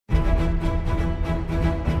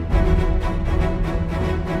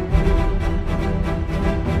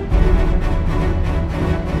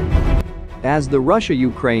As the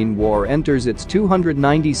Russia-Ukraine war enters its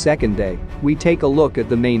 292nd day, we take a look at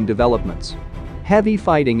the main developments. Heavy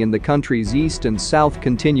fighting in the country's east and south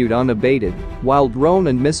continued unabated, while drone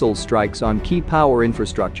and missile strikes on key power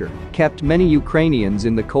infrastructure kept many Ukrainians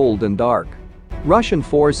in the cold and dark. Russian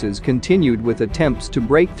forces continued with attempts to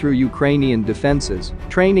break through Ukrainian defenses,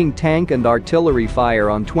 training tank and artillery fire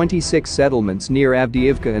on 26 settlements near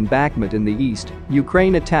Avdiivka and Bakhmut in the east.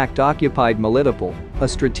 Ukraine attacked occupied Melitopol, a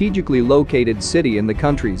strategically located city in the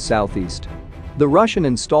country's southeast. The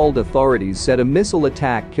Russian-installed authorities said a missile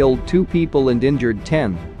attack killed 2 people and injured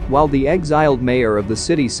 10, while the exiled mayor of the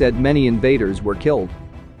city said many invaders were killed.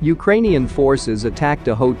 Ukrainian forces attacked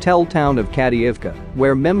a hotel town of Kadiivka,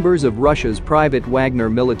 where members of Russia's private Wagner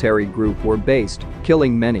military group were based,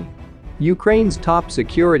 killing many. Ukraine's top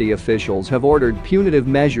security officials have ordered punitive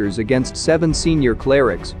measures against 7 senior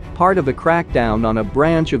clerics, part of a crackdown on a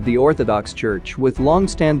branch of the Orthodox Church with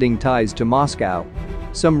long-standing ties to Moscow.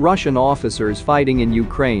 Some Russian officers fighting in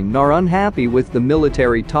Ukraine are unhappy with the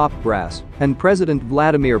military top brass and President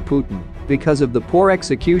Vladimir Putin because of the poor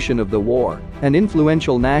execution of the war, an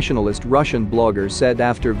influential nationalist Russian blogger said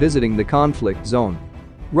after visiting the conflict zone.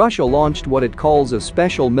 Russia launched what it calls a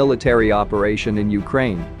special military operation in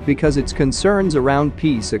Ukraine because its concerns around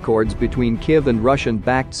peace accords between Kyiv and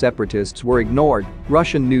Russian-backed separatists were ignored,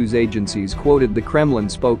 Russian news agencies quoted the Kremlin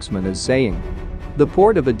spokesman as saying. The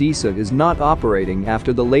port of Odessa is not operating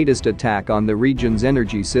after the latest attack on the region's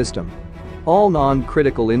energy system. All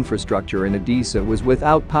non-critical infrastructure in Odessa was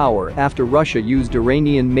without power after Russia used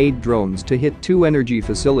Iranian-made drones to hit 2 energy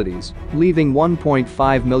facilities, leaving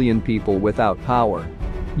 1.5 million people without power.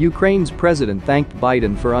 Ukraine's president thanked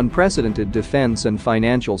Biden for unprecedented defense and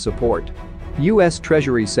financial support. U.S.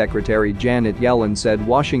 Treasury Secretary Janet Yellen said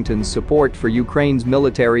Washington's support for Ukraine's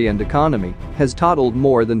military and economy has totaled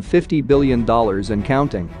more than $50 billion and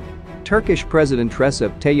counting. Turkish President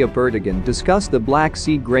Recep Tayyip Erdogan discussed the Black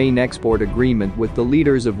Sea grain export agreement with the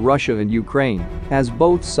leaders of Russia and Ukraine, as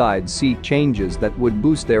both sides seek changes that would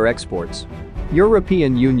boost their exports.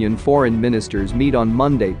 European Union foreign ministers meet on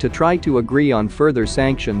Monday to try to agree on further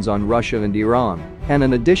sanctions on Russia and Iran and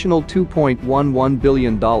an additional $2.11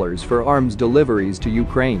 billion for arms deliveries to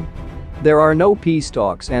Ukraine. There are no peace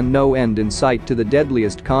talks and no end in sight to the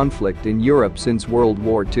deadliest conflict in Europe since World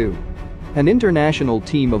War II. An international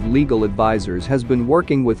team of legal advisors has been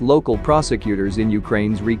working with local prosecutors in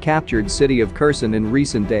Ukraine's recaptured city of Kherson in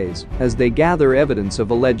recent days as they gather evidence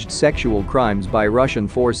of alleged sexual crimes by Russian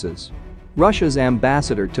forces. Russia's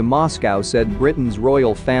ambassador to Moscow said Britain's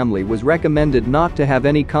royal family was recommended not to have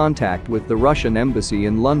any contact with the Russian embassy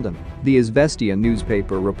in London, the Izvestia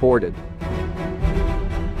newspaper reported.